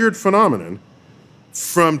measured phenomenon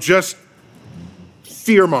from just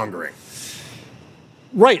fear-mongering?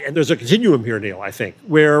 Right, and there's a continuum here, Neil, I think,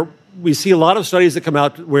 where we see a lot of studies that come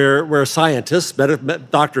out where scientists,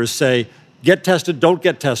 doctors say, get tested, don't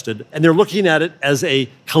get tested, and they're looking at it as a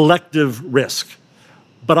collective risk.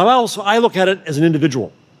 But I look at it as an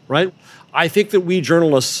individual, right? I think that we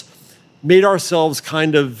journalists made ourselves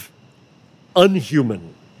kind of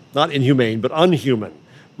unhuman, not inhumane, but unhuman.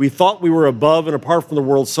 We thought we were above and apart from the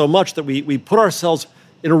world so much that we put ourselves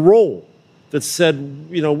in a role that said,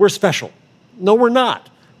 we're special. No, we're not.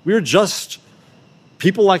 We're just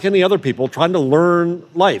people like any other people trying to learn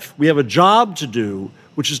life. We have a job to do,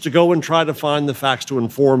 which is to go and try to find the facts to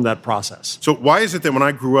inform that process. So why is it that when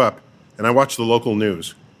I grew up and I watched the local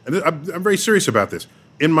news, and I'm very serious about this,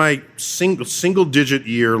 in my single-digit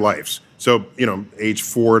year lives, so, age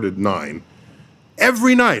 4 to 9,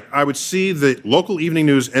 every night I would see the local evening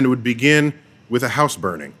news and it would begin with a house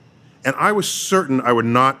burning. And I was certain I would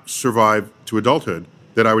not survive to adulthood,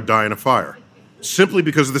 that I would die in a fire. Simply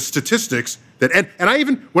because of the statistics that, and I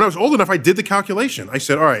even, when I was old enough, I did the calculation. I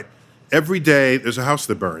said, all right, every day there's a house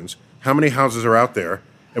that burns. How many houses are out there?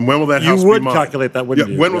 And when will that house be mine? You would calculate that, wouldn't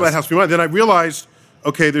you? When will that house be mine? Then I realized,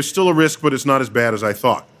 okay, there's still a risk, but it's not as bad as I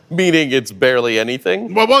thought. Meaning it's barely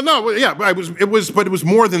anything? Well, no, yeah, it was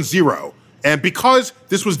more than zero. And because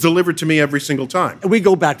this was delivered to me every single time. And we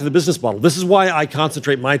go back to the business model. This is why I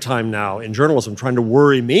concentrate my time now in journalism, trying to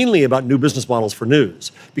worry mainly about new business models for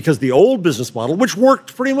news. Because the old business model, which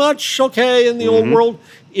worked pretty much okay in the old world,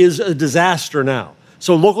 is a disaster now.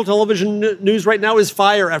 So local television news right now is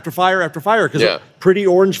fire after fire after fire because of pretty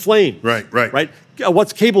orange flame. Right.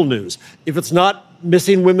 What's cable news? If it's not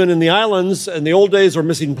missing women in the islands in the old days or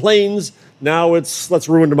missing planes, now it's let's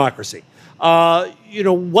ruin democracy.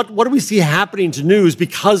 What do we see happening to news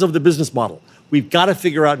because of the business model? We've got to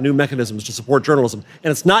figure out new mechanisms to support journalism. And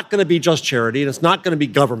it's not going to be just charity, and it's not going to be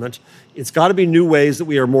government. It's got to be new ways that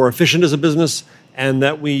we are more efficient as a business and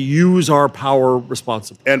that we use our power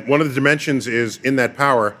responsibly. And one of the dimensions is in that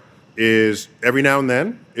power is every now and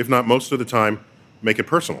then, if not most of the time, make it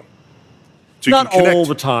personal. So not all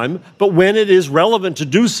the time, but when it is relevant to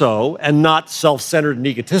do so and not self-centered and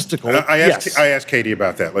egotistical. I asked Katie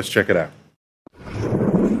about that. Let's check it out.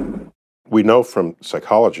 We know from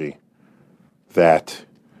psychology that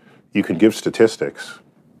you can give statistics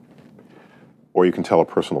or you can tell a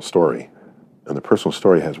personal story. And the personal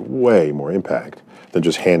story has way more impact than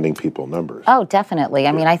just handing people numbers. Oh, definitely.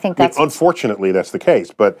 I mean, I think that's... Unfortunately, that's the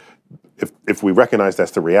case. But if we recognize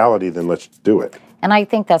that's the reality, then let's do it. And I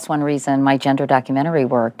think that's one reason my gender documentary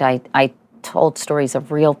worked. I told stories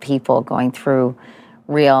of real people going through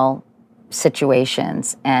real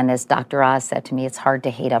situations. And as Dr. Oz said to me, it's hard to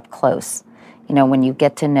hate up close. You know, when you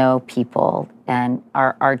get to know people and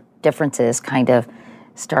our differences kind of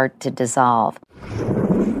start to dissolve.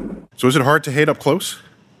 So is it hard to hate up close?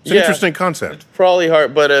 It's an interesting concept. It's probably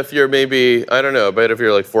hard, but if you're maybe, I don't know, but if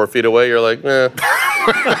you're like 4 feet away, you're like, eh.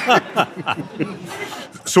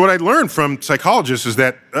 So what I learned from psychologists is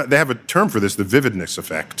that they have a term for this, the vividness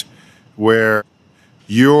effect, where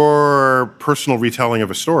your personal retelling of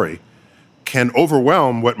a story can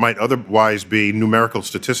overwhelm what might otherwise be numerical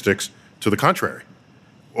statistics to the contrary.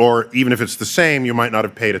 Or even if it's the same, you might not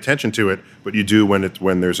have paid attention to it, but you do when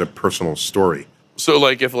there's a personal story. So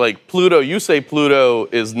like if like Pluto, you say Pluto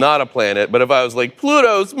is not a planet, but if I was like,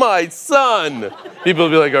 Pluto's my son, people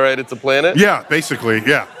would be like, all right, it's a planet? Yeah, basically,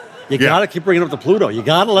 yeah. You gotta keep bringing up the Pluto. You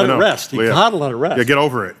gotta let it rest. You gotta let it rest. Yeah, get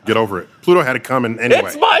over it. Get over it. Pluto had it coming anyway.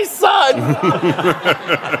 It's my son!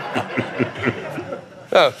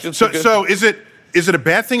 So is it a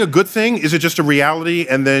bad thing, a good thing? Is it just a reality,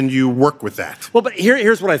 and then you work with that? Well, but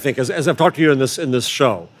here's what I think. As I've talked to you in this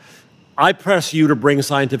show, I press you to bring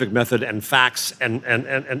scientific method and facts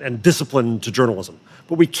and discipline to journalism.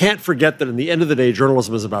 But we can't forget that in the end of the day,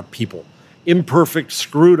 journalism is about people. Imperfect,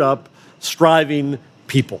 screwed up, striving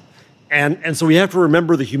people. And so we have to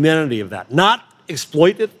remember the humanity of that. Not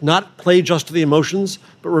exploit it, not play just to the emotions,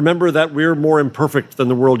 but remember that we're more imperfect than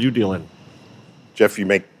the world you deal in. Jeff, you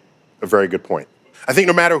make a very good point. I think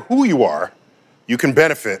no matter who you are, you can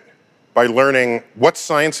benefit by learning what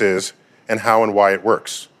science is and how and why it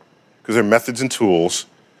works. Because there are methods and tools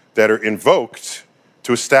that are invoked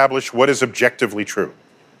to establish what is objectively true.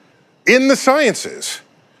 In the sciences,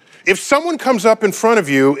 if someone comes up in front of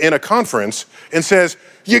you in a conference and says,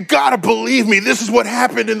 you gotta believe me, this is what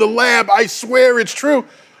happened in the lab, I swear it's true.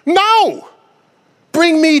 No!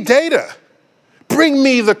 Bring me data. Bring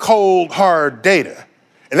me the cold, hard data.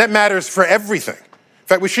 And that matters for everything. In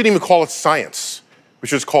fact, we shouldn't even call it science. We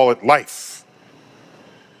should just call it life.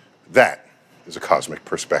 That is a cosmic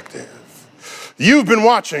perspective. You've been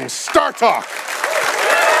watching Star Talk.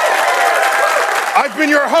 I've been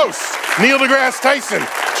your host, Neil deGrasse Tyson,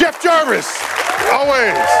 Jeff Jarvis,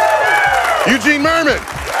 always, Eugene Merman.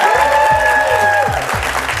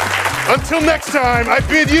 Until next time, I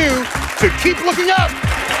bid you to keep looking up.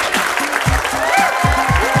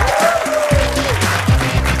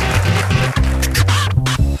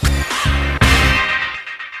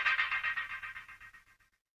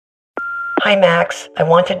 Hi, Max. I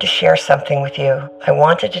wanted to share something with you. I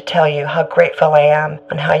wanted to tell you how grateful I am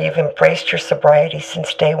and how you've embraced your sobriety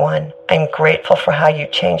since day one. I'm grateful for how you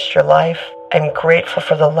changed your life. I'm grateful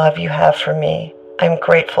for the love you have for me. I'm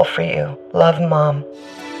grateful for you. Love, Mom.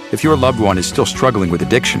 If your loved one is still struggling with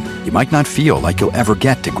addiction, you might not feel like you'll ever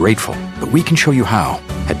get to grateful, but we can show you how.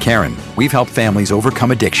 At Caron, we've helped families overcome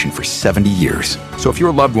addiction for 70 years. So if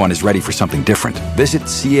your loved one is ready for something different, visit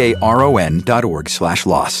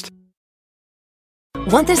caron.org/lost.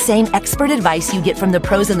 Want the same expert advice you get from the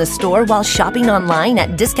pros in the store while shopping online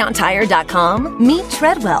at DiscountTire.com? Meet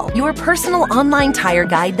Treadwell, your personal online tire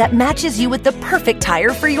guide that matches you with the perfect tire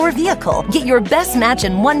for your vehicle. Get your best match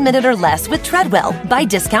in 1 minute or less with Treadwell by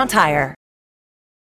Discount Tire.